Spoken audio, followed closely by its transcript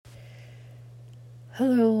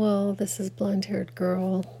Hello, well, this is Blonde-Haired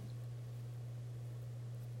Girl.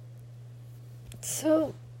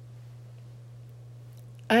 So,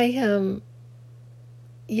 I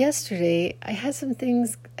yesterday I had some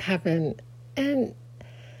things happen, and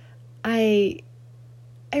I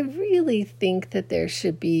I really think that there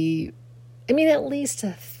should be, at least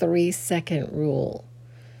a 3-second rule.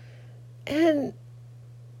 And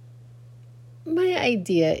my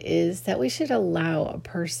idea is that we should allow a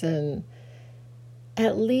person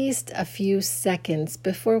at least a few seconds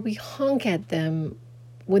before we honk at them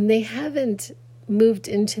when they haven't moved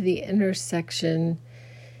into the intersection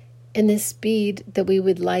in the speed that we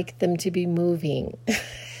would like them to be moving.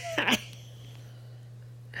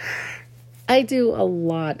 I do a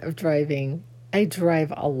lot of driving. I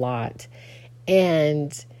drive a lot.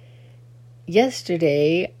 And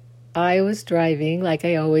yesterday I was driving like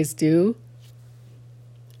I always do.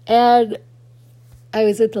 And I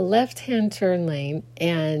was at the left-hand turn lane,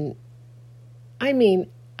 and I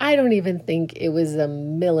don't even think it was a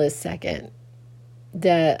millisecond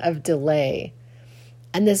of delay.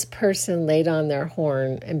 And this person laid on their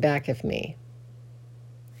horn in back of me.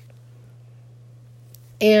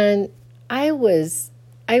 And I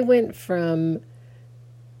went from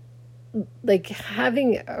like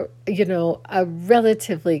having a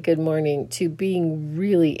relatively good morning to being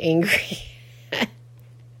really angry.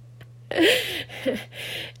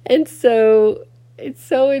 And so it's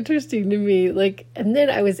so interesting to me. And then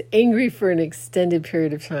I was angry for an extended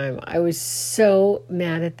period of time. I was so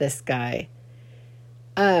mad at this guy.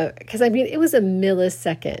 Because it was a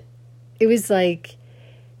millisecond. It was like,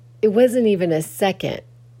 it wasn't even a second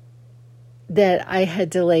that I had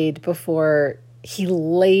delayed before he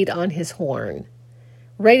laid on his horn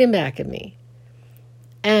right in back of me.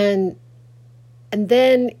 And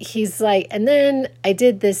then he's like, and then I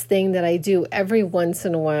did this thing that I do every once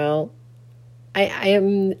in a while.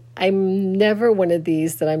 I'm never one of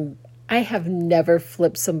these that I have never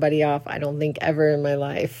flipped somebody off, I don't think, ever in my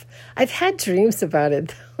life. I've had dreams about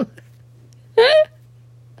it, though.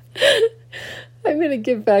 I'm going to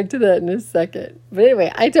get back to that in a second. But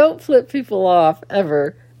anyway, I don't flip people off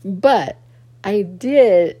ever. But I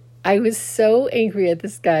did. I was so angry at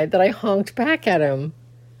this guy that I honked back at him.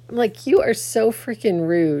 I'm like, you are so freaking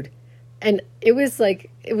rude. And it was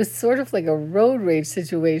sort of like a road rage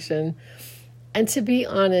situation. And to be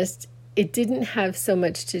honest, it didn't have so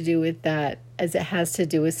much to do with that as it has to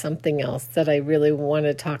do with something else that I really want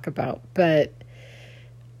to talk about. But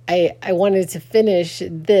I wanted to finish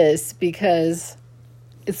this because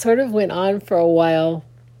it sort of went on for a while.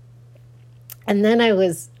 And then I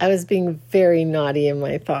was being very naughty in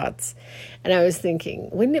my thoughts. And I was thinking,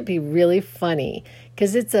 wouldn't it be really funny?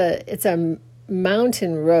 Because it's a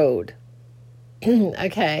mountain road.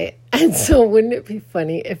 Okay. And so wouldn't it be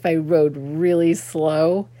funny if I rode really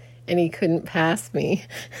slow and he couldn't pass me?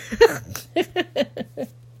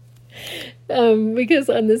 Because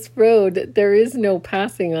on this road, there is no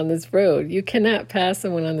passing on this road. You cannot pass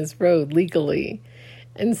someone on this road legally.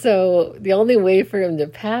 And so the only way for him to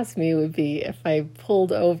pass me would be if I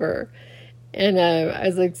pulled over. And I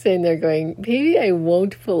was sitting there going, maybe I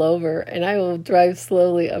won't pull over and I will drive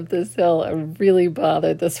slowly up this hill and really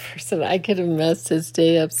bother this person. I could have messed his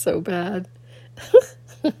day up so bad.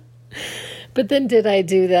 But then did I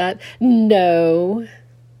do that? No.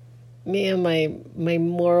 Me and my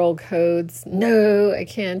moral codes. No, I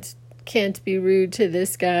can't be rude to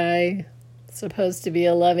this guy. Supposed to be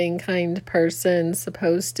a loving, kind person.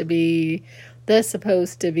 Supposed to be the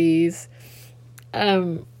supposed to be's.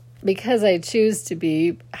 Because I choose to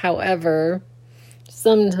be, however,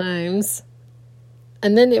 sometimes.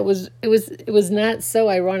 And then it was not so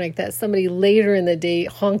ironic that somebody later in the day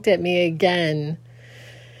honked at me again.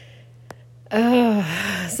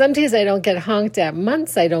 Some days I don't get honked at.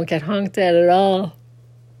 Months I don't get honked at all.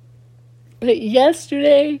 But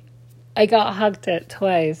yesterday I got honked at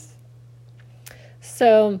twice.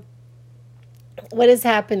 So what is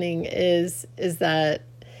happening is that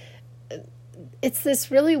it's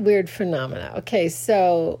this really weird phenomena. Okay,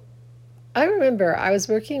 so I remember I was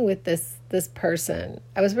working with this person.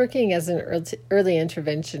 I was working as an early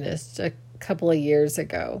interventionist a couple of years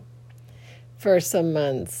ago for some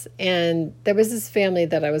months. And there was this family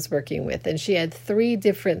that I was working with, and she had 3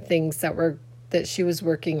 different things that she was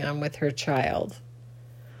working on with her child.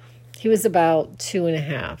 He was about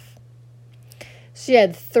 2.5. She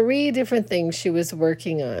had 3 different things she was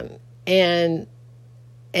working on. And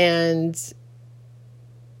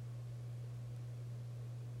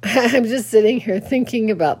I'm just sitting here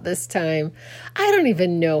thinking about this time. I don't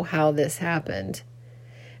even know how this happened.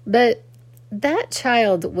 But that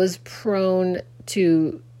child was prone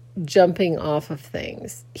to jumping off of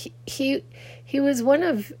things. He was one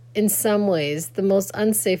of, in some ways, the most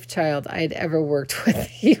unsafe child I had ever worked with.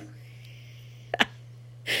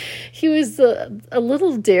 He was a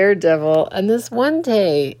little daredevil. And this one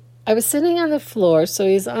day, I was sitting on the floor, so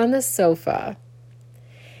he's on the sofa.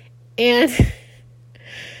 And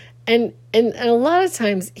a lot of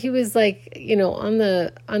times he was like, on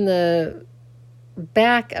the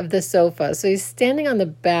back of the sofa. So he's standing on the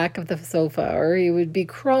back of the sofa, or he would be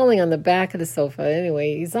crawling on the back of the sofa.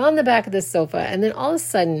 Anyway, he's on the back of the sofa, and then all of a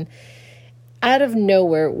sudden, out of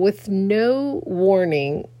nowhere, with no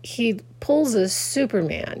warning, he pulls a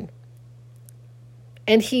Superman,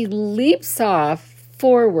 and he leaps off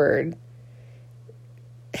forward,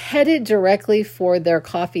 headed directly for their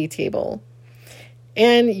coffee table.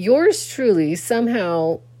 And yours truly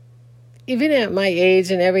somehow, even at my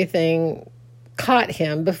age and everything, caught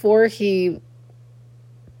him before he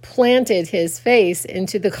planted his face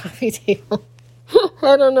into the coffee table.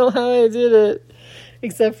 I don't know how I did it,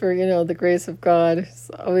 except for, the grace of God is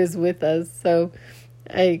always with us. So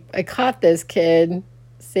I caught this kid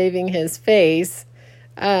saving his face.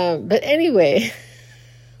 But anyway,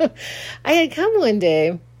 I had come one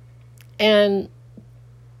day, and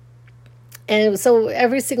so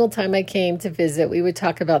every single time I came to visit, we would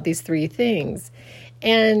talk about these three things.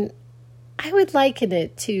 And I would liken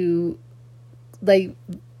it to like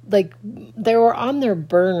they were on their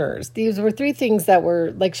burners. These were three things that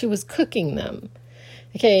were like she was cooking them.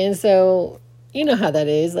 Okay, and so you know how that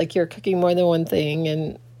is. Like you're cooking more than one thing,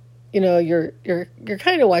 and you're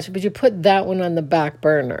kind of watching, but you put that one on the back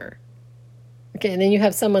burner. Okay, and then you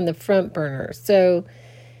have some on the front burner. So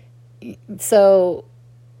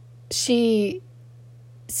she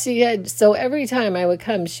had, so every time I would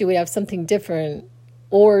come, she would have something different,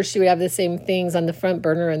 or she would have the same things on the front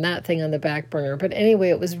burner and that thing on the back burner. But anyway,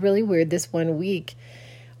 it was really weird. This one week,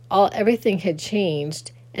 everything had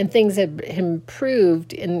changed, and things had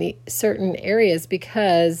improved in the certain areas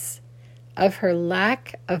because of her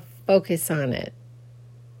lack of focus on it.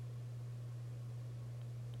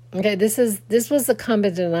 Okay, this was the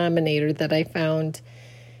common denominator that I found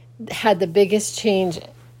had the biggest change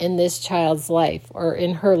in this child's life, or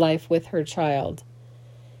in her life with her child,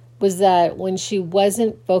 was that when she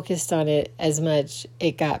wasn't focused on it as much,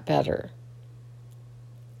 it got better.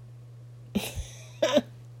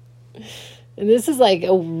 And this is like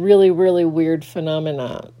a really, really weird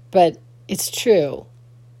phenomenon, but it's true.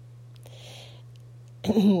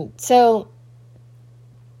 So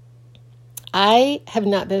I have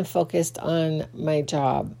not been focused on my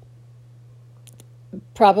job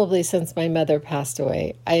probably since my mother passed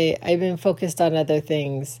away. I've been focused on other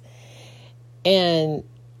things, and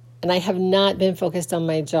I have not been focused on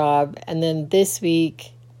my job. And then this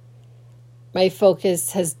week, my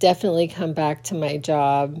focus has definitely come back to my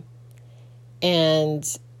job, and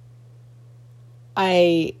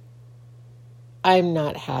I'm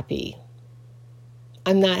not happy.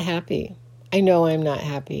 I'm not happy. I know I'm not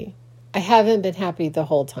happy. I haven't been happy the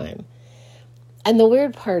whole time. And the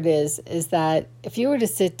weird part is that if you were to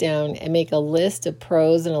sit down and make a list of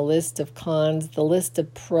pros and a list of cons, the list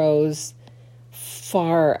of pros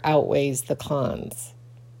far outweighs the cons.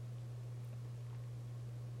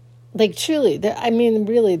 Like truly,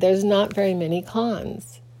 really, there's not very many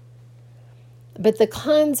cons. But the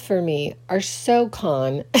cons for me are so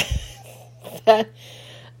con that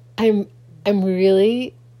I'm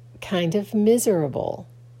really kind of miserable.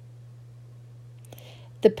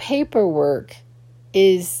 The paperwork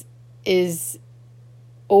is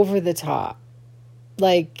over the top.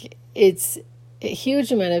 Like it's a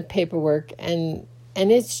huge amount of paperwork, and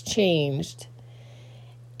it's changed.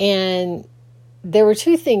 And there were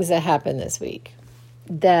two things that happened this week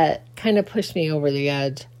that kind of pushed me over the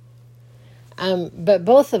edge. But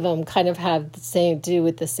both of them kind of have to do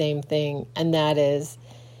with the same thing, and that is,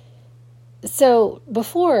 so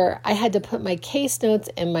before I had to put my case notes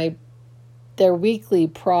and their weekly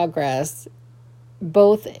progress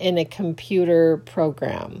both in a computer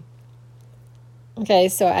program. Okay,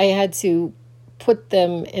 so I had to put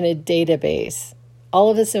them in a database.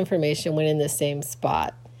 All of this information went in the same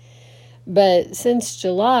spot. But since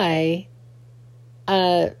July,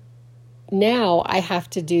 now I have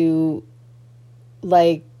to do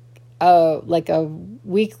like a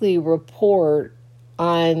weekly report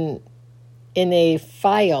in a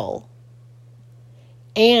file,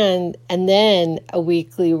 and then a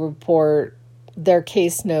weekly report, their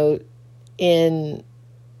case note in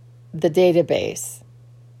the database.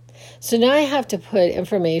 So now I have to put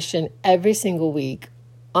information every single week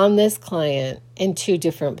on this client in two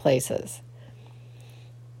different places.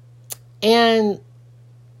 And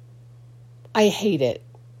I hate it.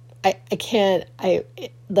 I can't,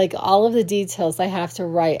 like all of the details I have to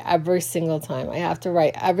write every single time. I have to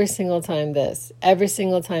write every single time this, every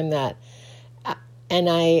single time that. And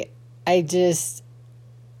I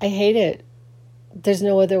hate it. There's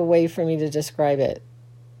no other way for me to describe it.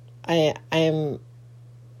 I'm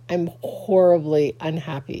horribly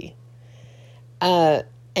unhappy. And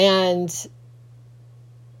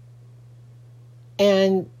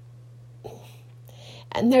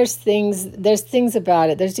there's things about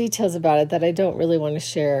it, there's details about it that I don't really want to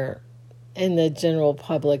share in the general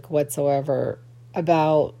public whatsoever,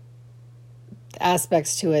 about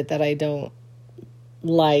aspects to it that I don't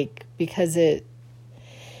like, because it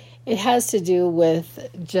has to do with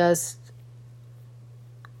just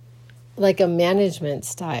like a management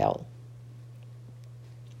style.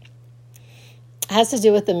 It has to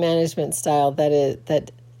do with the management style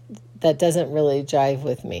that doesn't really jive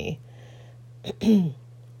with me.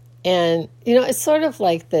 And, it's sort of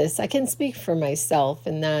like this. I can speak for myself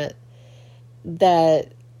in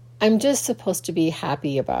that I'm just supposed to be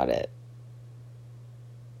happy about it.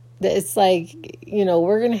 It's like,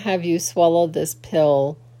 we're going to have you swallow this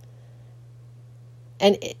pill,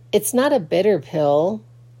 and it's not a bitter pill,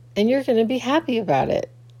 and you're going to be happy about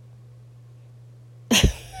it.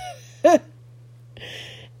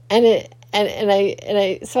 And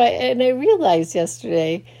I realized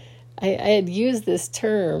yesterday I had used this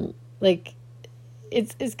term, like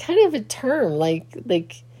it's kind of a term like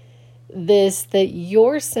this, that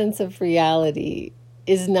your sense of reality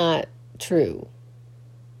is not true.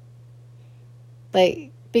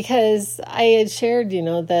 Like, because I had shared,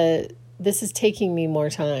 that this is taking me more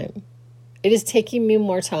time. It is taking me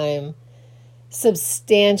more time,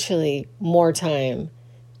 substantially more time,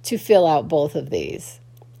 to fill out both of these.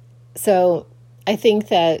 So I think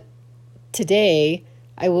that today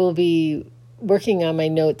I will be working on my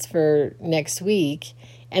notes for next week,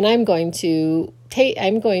 and I'm going to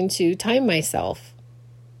time myself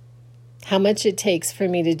how much it takes for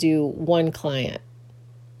me to do one client,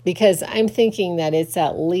 because I'm thinking that it's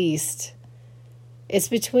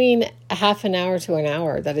between a half an hour to an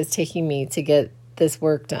hour that it's taking me to get this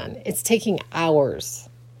work done. It's taking hours,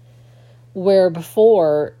 where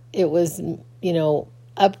before it was,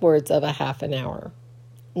 upwards of a half an hour.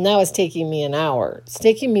 Now it's taking me an hour. It's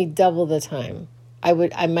taking me double the time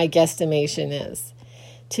my guesstimation is,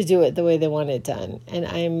 to do it the way they want it done.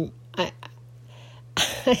 And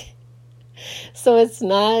so it's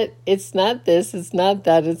not this, it's not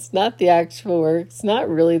that, it's not the actual work, it's not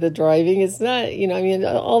really the driving, it's not,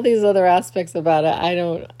 all these other aspects about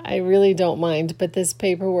it, I really don't mind. But this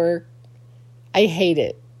paperwork, I hate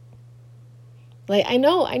it. Like, I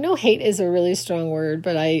know hate is a really strong word,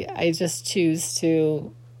 but I just choose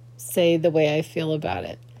to say the way I feel about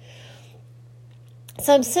it.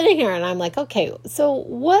 So I'm sitting here and I'm like, okay, so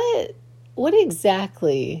what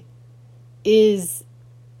exactly is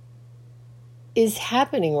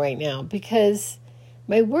happening right now? Because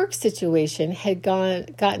my work situation had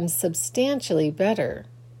gotten substantially better.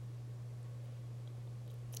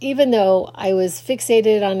 Even though I was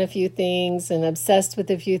fixated on a few things and obsessed with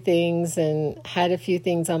a few things and had a few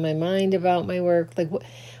things on my mind about my work,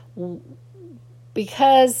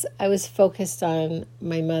 because I was focused on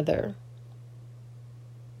my mother.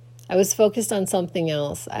 I was focused on something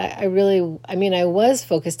else. I was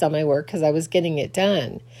focused on my work because I was getting it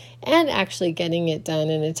done, and actually getting it done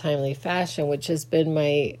in a timely fashion, which has been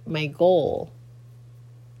my goal.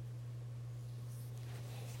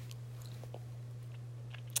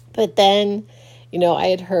 But then, I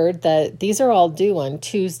had heard that these are all due on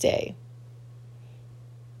Tuesday.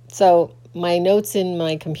 So my notes in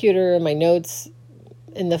my computer, my notes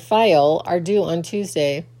in the file are due on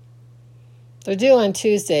Tuesday. They're due on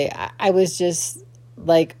Tuesday. I was just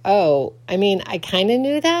like, I kind of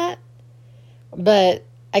knew that, but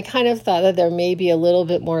I kind of thought that there may be a little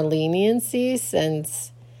bit more leniency,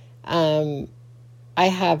 since I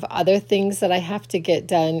have other things that I have to get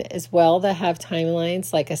done as well that have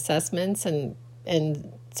timelines, like assessments and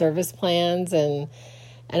service plans. And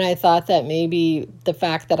I thought that maybe the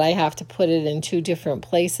fact that I have to put it in 2 different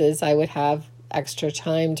places, I would have extra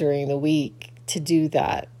time during the week to do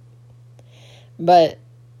that. But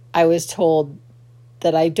I was told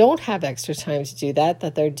that I don't have extra time to do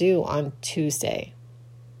that they're due on Tuesday.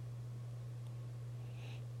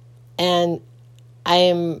 And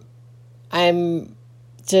I'm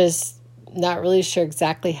just not really sure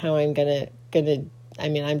exactly how I'm gonna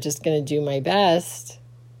I'm just gonna do my best,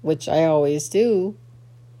 which I always do.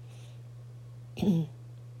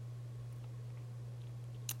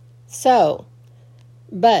 So,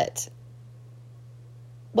 but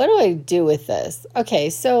what do I do with this? Okay,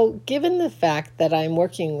 so given the fact that I'm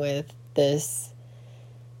working with this,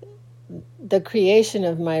 the creation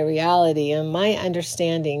of my reality, and my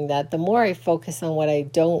understanding that the more I focus on what I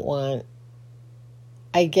don't want,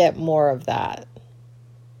 I get more of that.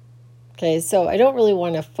 Okay, so I don't really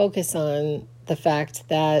want to focus on the fact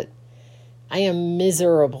that I am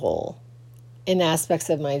miserable in aspects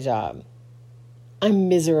of my job. I'm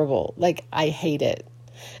miserable. Like, I hate it.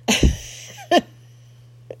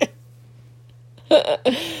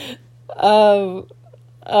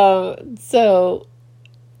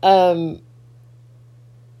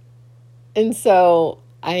 And so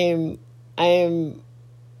I'm,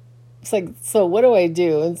 it's like, so what do I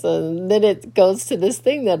do? And so then it goes to this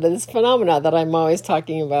thing, that this phenomena that I'm always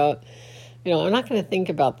talking about. I'm not going to think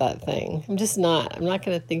about that thing. I'm not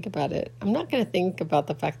going to think about it. I'm not going to think about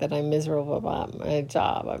the fact that I'm miserable about my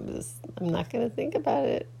job. I'm not going to think about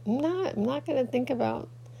it. I'm not going to think about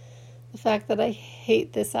the fact that I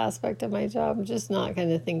hate this aspect of my job. I'm just not going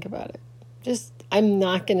to think about it. I'm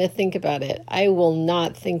not going to think about it. I will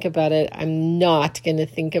not think about it. I'm not going to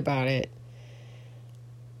think about it.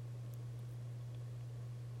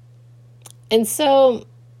 And so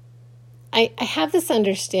I have this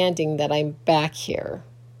understanding that I'm back here.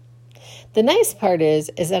 The nice part is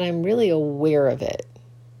that I'm really aware of it.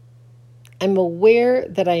 I'm aware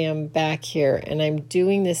that I am back here and I'm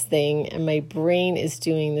doing this thing and my brain is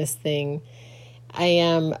doing this thing. I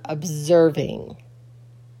am observing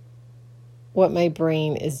what my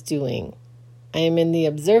brain is doing. I am in the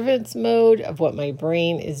observance mode of what my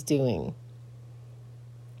brain is doing.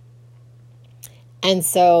 And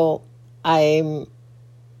so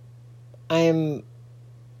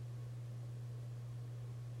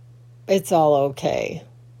it's all okay.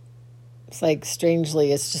 It's like,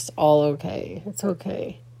 strangely, it's just all okay. It's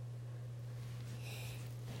okay.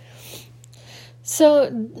 So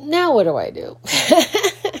now what do I do?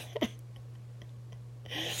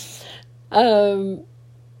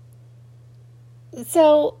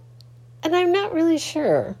 And I'm not really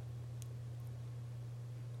sure.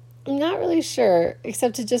 I'm not really sure,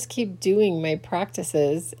 except to just keep doing my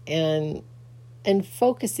practices and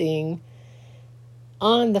focusing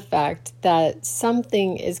on the fact that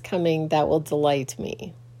something is coming that will delight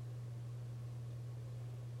me.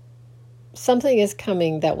 Something is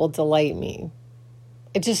coming that will delight me.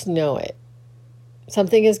 I just know it.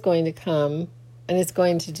 Something is going to come and it's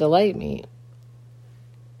going to delight me.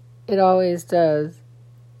 It always does.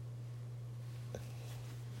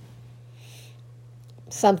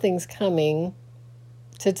 Something's coming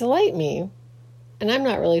to delight me. And I'm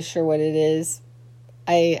not really sure what it is.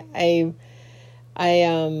 I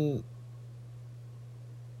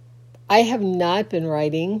have not been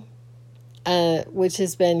writing, which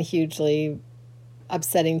has been hugely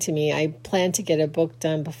upsetting to me. I plan to get a book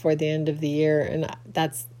done before the end of the year, and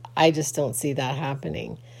I just don't see that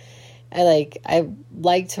happening. I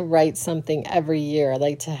like to write something every year. I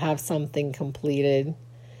like to have something completed.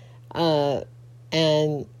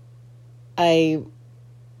 And I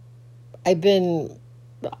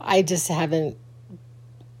just haven't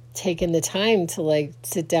taken the time to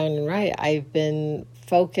sit down and write. I've been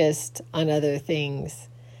focused on other things.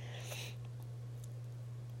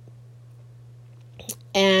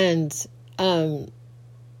 And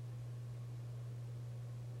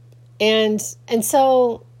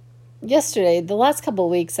so yesterday, the last couple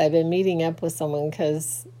of weeks, I've been meeting up with someone,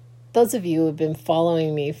 because those of you who have been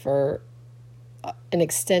following me for an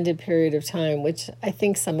extended period of time, which I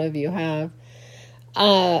think some of you have,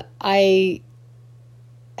 I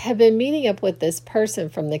have been meeting up with this person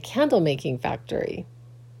from the candle making factory.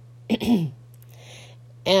 And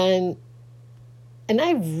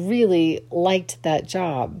I really liked that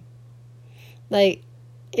job. It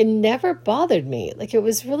never bothered me. It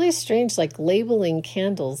was really strange, labeling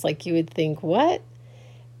candles. You would think, what?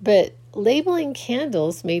 But labeling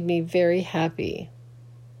candles made me very happy.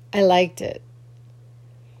 I liked it.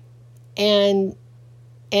 And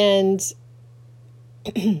it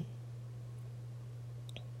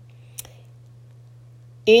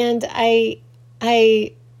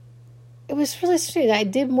was really strange. I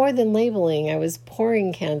did more than labeling. I was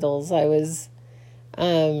pouring candles. I was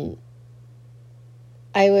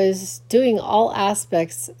doing all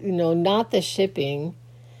aspects, not the shipping,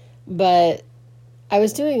 but I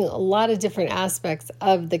was doing a lot of different aspects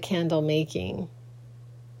of the candle making.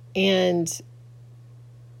 And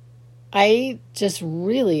I just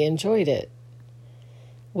really enjoyed it,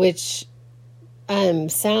 which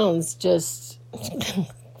sounds just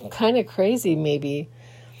kind of crazy maybe.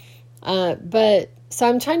 But so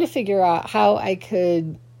I'm trying to figure out how I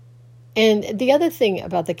could. And the other thing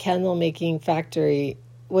about the candle making factory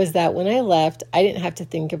was that when I left, I didn't have to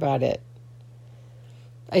think about it.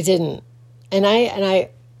 I didn't. And I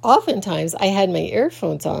oftentimes I had my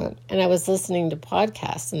earphones on and I was listening to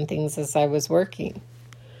podcasts and things as I was working.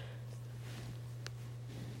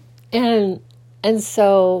 And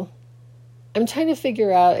so I'm trying to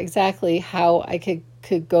figure out exactly how I could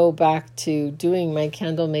go back to doing my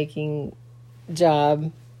candle making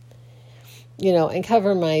job, and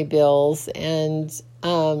cover my bills. And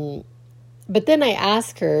but then I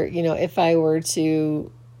asked her, if I were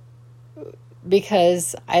to,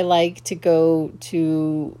 because I like to go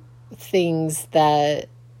to things that,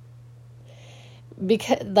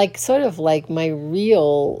 because sort of like my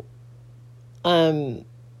real, because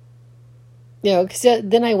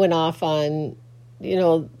then I went off on,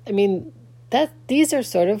 these are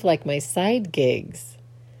sort of like my side gigs.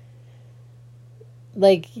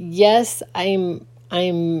 Yes,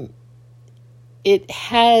 it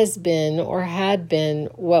has been or had been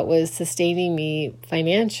what was sustaining me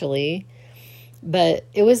financially, but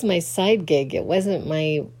it was my side gig. It wasn't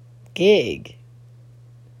my gig.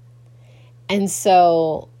 And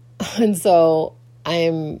so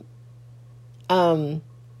I'm, and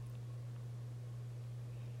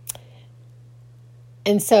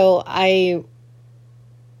so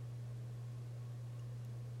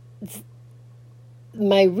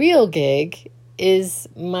my real gig is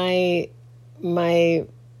my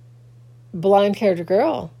blonde-haired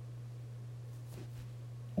girl,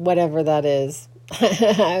 whatever that is.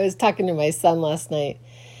 I was talking to my son last night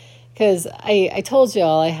because I told you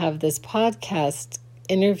all I have this podcast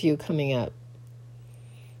interview coming up.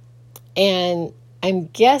 And I'm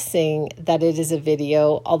guessing that it is a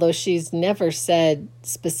video, although she's never said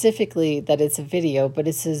specifically that it's a video, but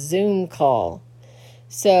it's a Zoom call.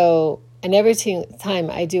 So, and every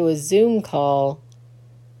time I do a Zoom call,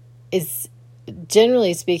 it's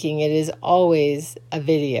generally speaking, it is always a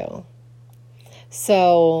video.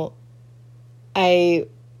 So I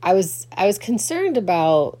was concerned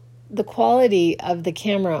about the quality of the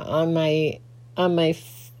camera on my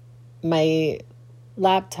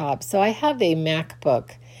laptop. So I have a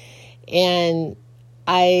MacBook, and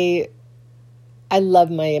I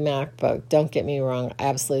love my MacBook. Don't get me wrong, I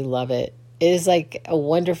absolutely love it. It is like a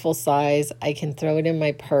wonderful size. I can throw it in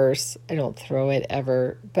my purse. I don't throw it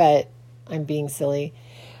ever, but I'm being silly.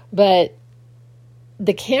 But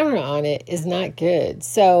the camera on it is not good.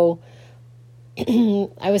 So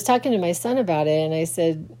I was talking to my son about it, and I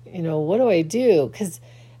said, what do I do? Because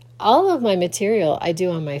all of my material I do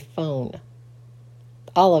on my phone.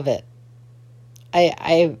 All of it.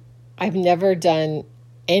 I've never done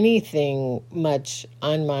anything much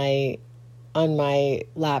on my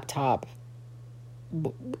laptop.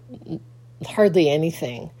 Hardly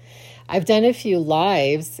anything. I've done a few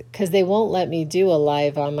lives because they won't let me do a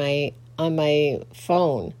live on my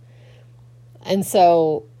phone. And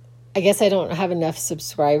so I guess I don't have enough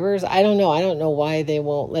subscribers. I don't know. I don't know why they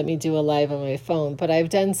won't let me do a live on my phone, but I've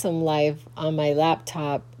done some live on my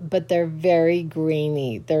laptop, but they're very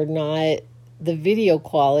grainy. They're not, the video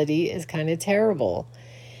quality is kind of terrible.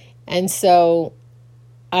 And so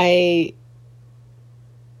I'm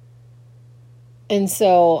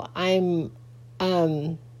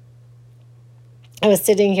I was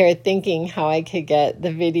sitting here thinking how I could get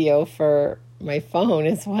the video for my phone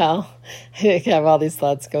as well. I have all these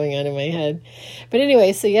thoughts going on in my head. But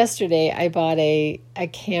anyway, so yesterday I bought a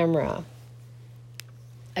camera.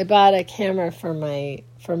 I bought a camera for my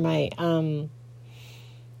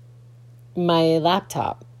my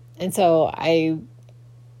laptop. And so I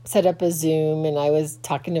set up a Zoom, and I was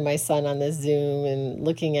talking to my son on the Zoom and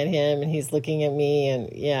looking at him, and he's looking at me,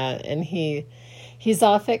 and he's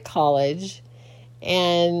off at college,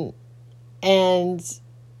 and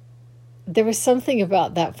there was something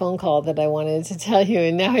about that phone call that I wanted to tell you,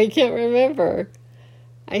 and now I can't remember.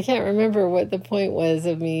 I can't remember what the point was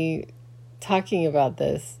of me talking about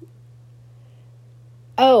this.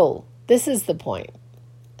 Oh, this is the point.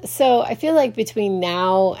 So I feel like between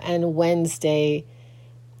now and Wednesday,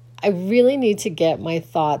 I really need to get my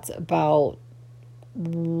thoughts about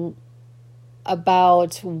what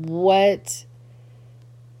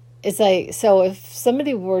it's like. So if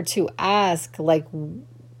somebody were to ask, like,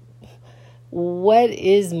 what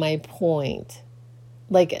is my point?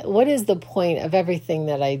 Like, what is the point of everything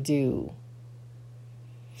that I do?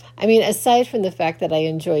 I mean, aside from the fact that I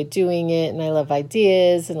enjoy doing it and I love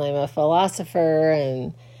ideas and I'm a philosopher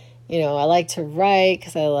and, I like to write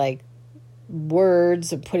because I like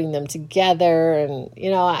words and putting them together. And,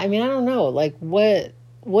 I don't know, like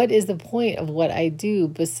what is the point of what I do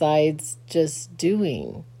besides just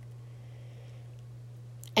doing?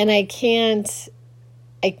 And I can't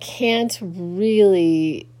I can't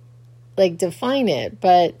really like define it,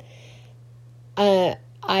 but I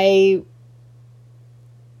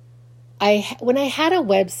when I had a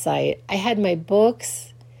website, I had my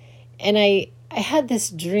books, and I had this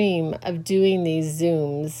dream of doing these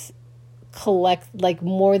Zooms, collect like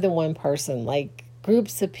more than one person, like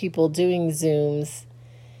groups of people doing Zooms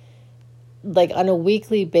like on a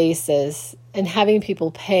weekly basis and having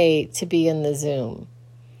people pay to be in the Zoom.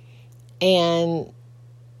 And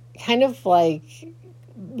kind of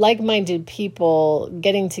like-minded people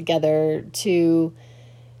getting together to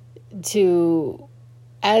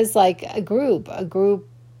as like a group,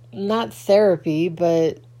 not therapy,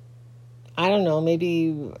 but I don't know,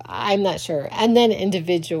 maybe, I'm not sure. And then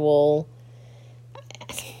individual,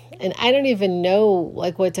 and I don't even know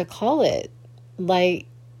like what to call it. Like,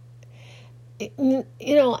 you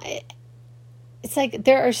know, it's like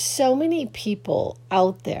there are so many people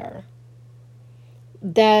out there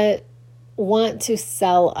that want to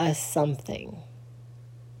sell us something.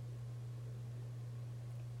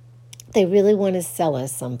 They really want to sell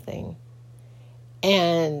us something.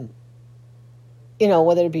 And, you know,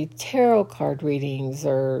 whether it be tarot card readings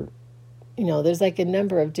or, you know, there's like a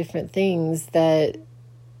number of different things that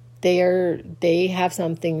they have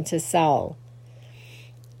something to sell.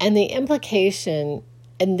 And the implication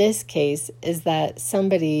in this case is that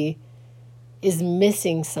somebody is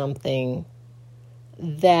missing something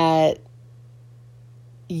that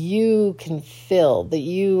you can fill, that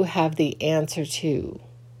you have the answer to.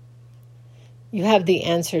 You have the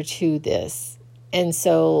answer to this. And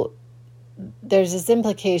so there's this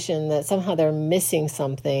implication that somehow they're missing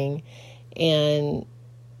something, and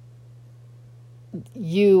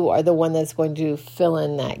you are the one that's going to fill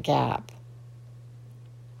in that gap.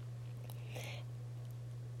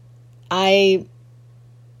 I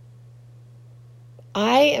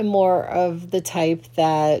am more of the type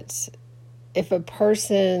that if the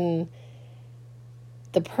person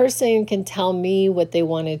can tell me what they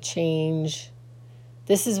want to change,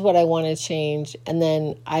 this is what I want to change, and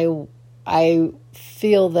then I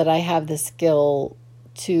feel that I have the skill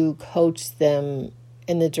to coach them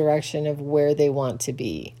in the direction of where they want to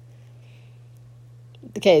be.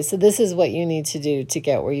 Okay, so this is what you need to do to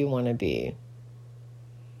get where you want to be.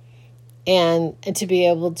 And to be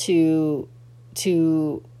able to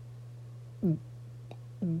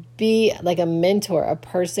be like a mentor, a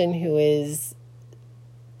person who is,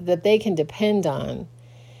 that they can depend on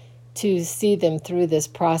to see them through this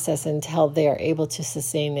process until they are able to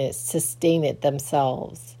sustain it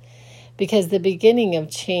themselves. Because the beginning of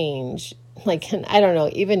change, like, I don't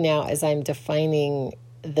know, even now as I'm defining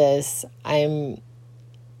this, I'm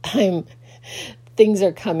things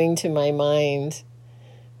are coming to my mind,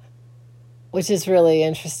 which is really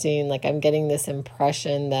interesting. Like, I'm getting this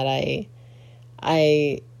impression that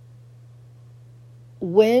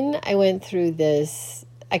when I went through this,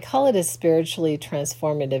 I call it a spiritually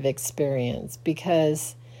transformative experience,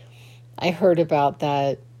 because I heard about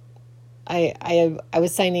that. I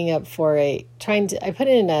was signing up for I put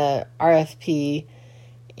in a RFP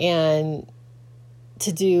and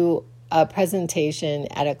to do a presentation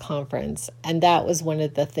at a conference. And that was one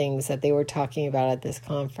of the things that they were talking about at this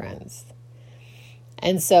conference.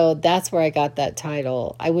 And so that's where I got that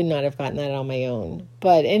title. I would not have gotten that on my own.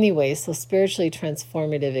 But anyway, so spiritually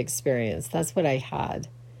transformative experience, that's what I had.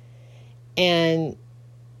 And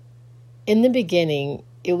in the beginning,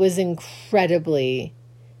 it was incredibly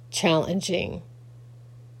challenging.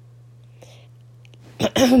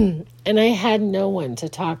 And I had no one to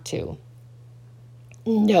talk to.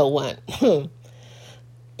 No one. I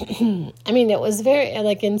mean, it was very,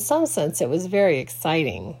 like, in some sense, it was very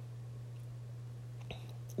exciting.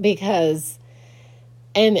 Because,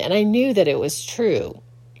 and I knew that it was true.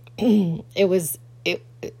 It was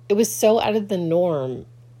so out of the norm,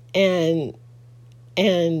 and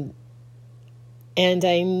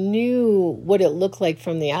I knew what it looked like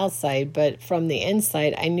from the outside, but from the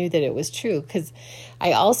inside, I knew that it was true, because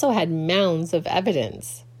I also had mounds of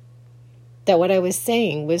evidence that what I was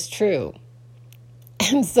saying was true.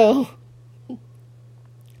 And so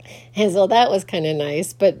that was kind of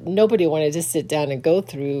nice, but nobody wanted to sit down and go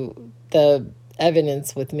through the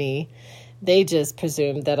evidence with me. They just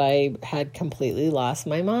presumed that I had completely lost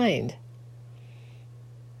my mind.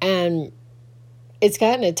 And it's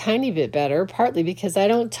gotten a tiny bit better, partly because I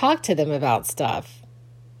don't talk to them about stuff.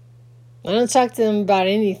 I don't talk to them about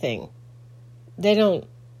anything. They don't,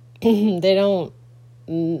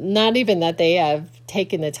 not even that they have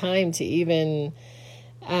taken the time to even,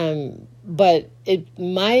 but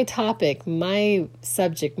my topic, my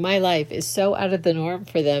subject, my life is so out of the norm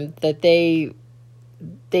for them that they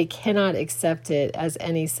they cannot accept it as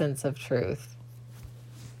any sense of truth.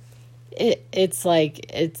 It's like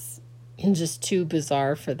it's just too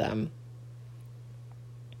bizarre for them,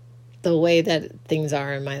 the way that things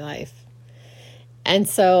are in my life. And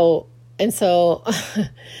so and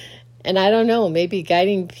I don't know, maybe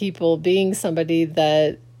guiding people, being somebody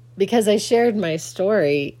that, because I shared my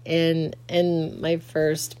story in my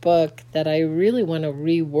first book that I really want to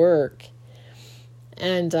rework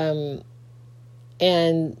and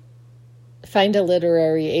find a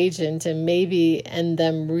literary agent, and maybe in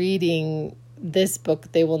them reading this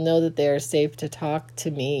book, they will know that they are safe to talk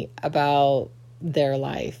to me about their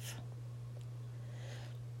life.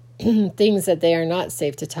 Things that they are not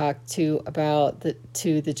safe to talk to about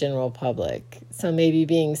to the general public. So maybe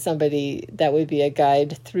being somebody that would be a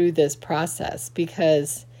guide through this process,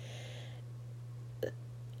 because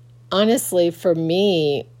honestly, for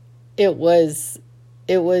me, it was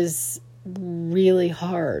really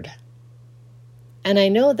hard. And I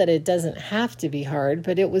know that it doesn't have to be hard,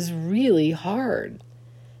 but it was really hard.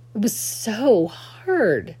 It was so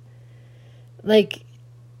hard. Like,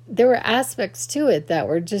 there were aspects to it that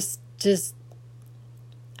were just,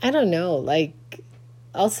 I don't know, like,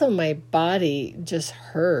 also my body just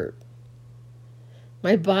hurt.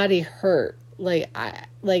 My body hurt. Like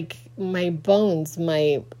my bones,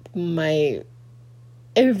 my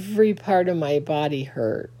every part of my body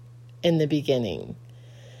hurt in the beginning.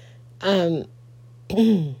 And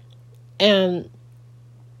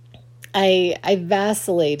I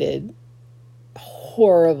vacillated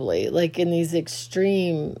horribly, like in these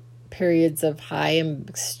extreme periods of high and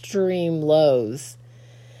extreme lows.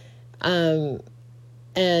 And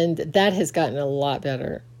that has gotten a lot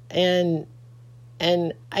better. And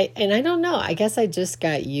I don't know, I guess I just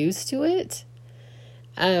got used to it.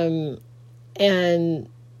 And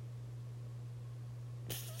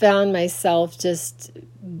found myself just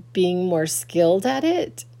being more skilled at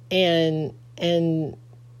it, and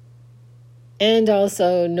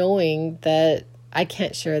also knowing that I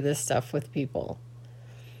can't share this stuff with people.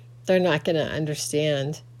 They're not going to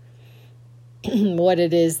understand what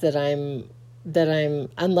it is that I'm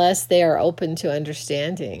unless they are open to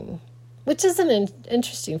understanding, which is an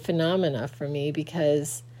interesting phenomena for me,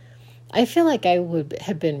 because I feel like I would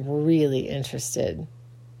have been really interested.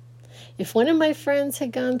 If one of my friends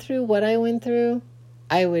had gone through what I went through,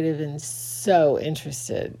 I would have been so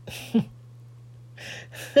interested.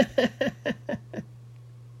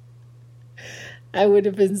 I would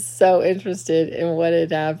have been so interested in what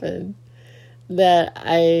had happened that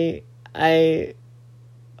I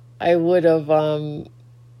would have,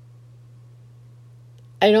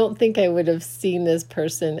 I don't think I would have seen this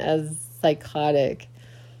person as psychotic.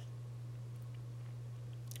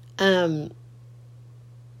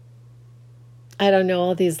 I don't know,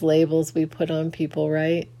 all these labels we put on people,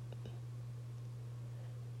 right?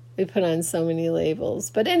 We put on so many labels.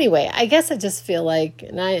 But anyway, I guess I just feel like,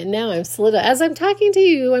 as I'm talking to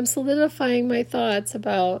you, I'm solidifying my thoughts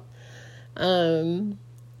about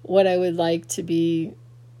what I would like to be.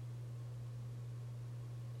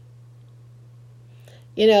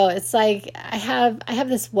 You know, it's like I have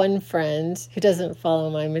this one friend who doesn't follow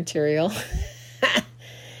my material.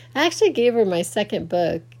 I actually gave her my second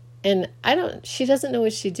book, and she doesn't know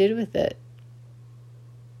what she did with it.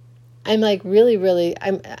 I'm like really,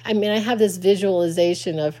 I have this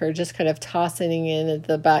visualization of her just kind of tossing in at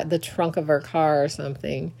the trunk of her car or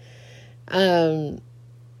something. You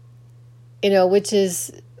know, which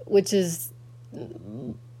is,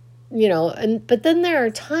 you know, but then there are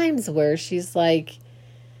times where she's like,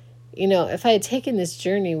 you know, if I had taken this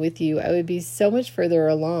journey with you, I would be so much further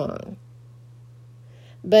along.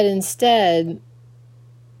 But instead,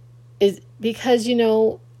 is because, you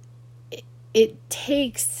know, it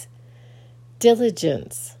takes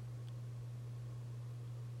diligence.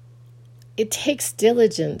 It takes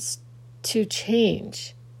diligence to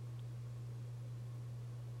change.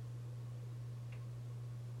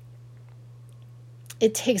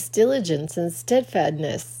 It takes diligence and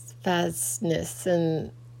steadfastness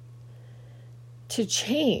and to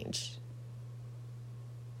change.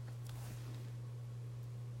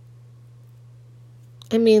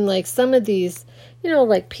 I mean, like some of these, you know,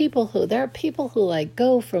 like there are people who like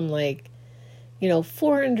go from like, you know,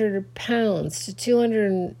 400 pounds to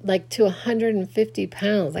 200, like to 150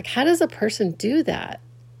 pounds. Like, how does a person do that?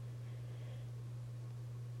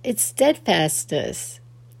 It's steadfastness.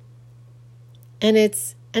 And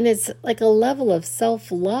it's like a level of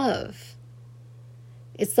self-love.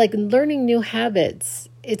 It's like learning new habits.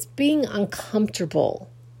 It's being uncomfortable.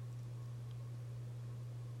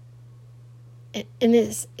 And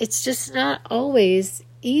it's just not always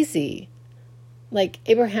easy. like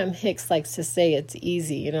Abraham Hicks likes to say it's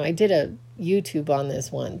easy. I did a YouTube on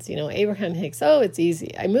this once. Abraham Hicks, oh, it's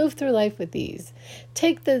easy. I move through life with ease.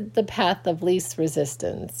 Take the path of least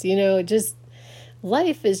resistance. Just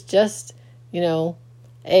life is just,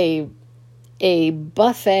 a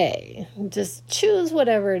buffet. Just choose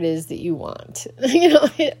whatever it is that you want.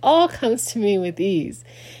 It all comes to me with ease.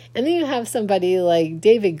 And then you have somebody like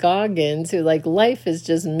David Goggins who life is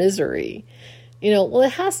just misery. Well,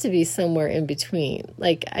 it has to be somewhere in between.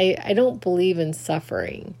 I don't believe in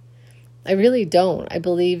suffering. I really don't. I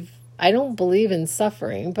don't believe in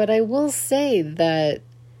suffering, but I will say that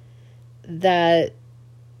the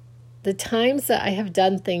times that I have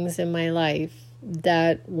done things in my life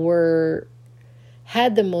that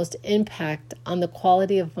had the most impact on the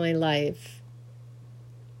quality of my life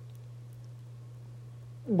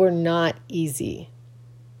were not easy.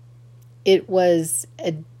 It was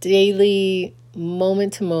a daily,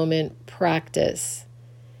 moment-to-moment practice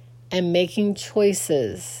and making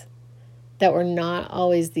choices that were not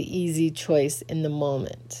always the easy choice in the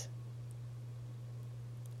moment.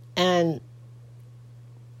 And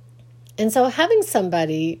so having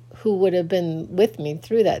somebody who would have been with me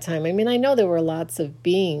through that time, I know there were lots of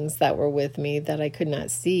beings that were with me that I could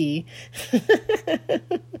not see.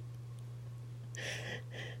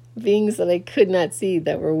 Beings that I could not see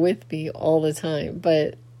that were with me all the time.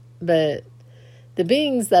 But the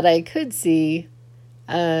beings that I could see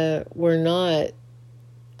were not,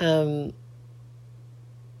 it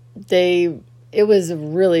was a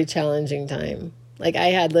really challenging time.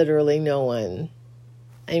 I had literally no one.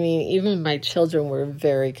 Even my children were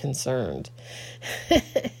very concerned.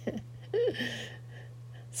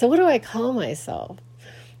 So what do I call myself?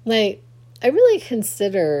 I really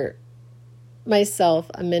consider myself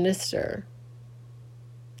a minister.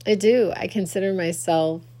 I do. I consider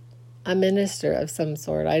myself a minister of some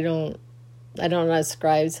sort. I don't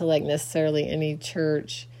ascribe to necessarily any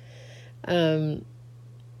church. I'm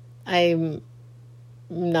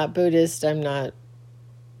not Buddhist. I'm not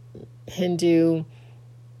Hindu.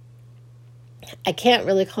 I can't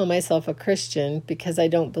really call myself a Christian because I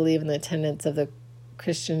don't believe in the tenets of the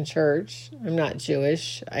Christian church. I'm not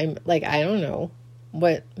Jewish. I'm I don't know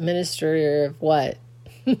what minister of what.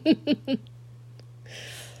 I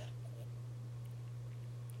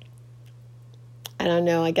don't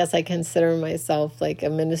know. I guess I consider myself a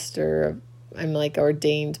minister. I'm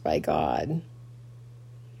ordained by God.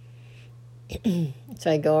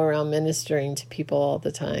 So I go around ministering to people all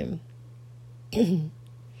the time.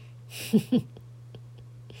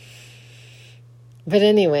 But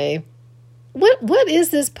anyway, what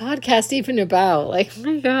is this podcast even about? Oh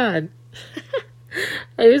my God.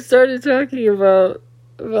 I started talking about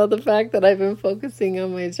the fact that I've been focusing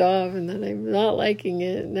on my job and that I'm not liking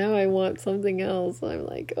it. Now I want something else. I'm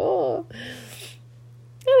oh,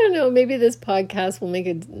 I don't know. Maybe this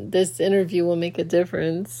podcast this interview will make a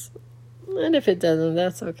difference. And if it doesn't,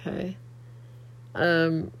 that's okay.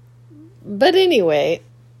 But anyway,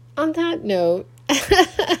 on that note,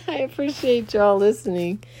 I appreciate y'all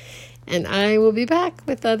listening. And I will be back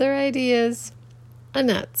with other ideas. And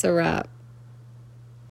that's a wrap.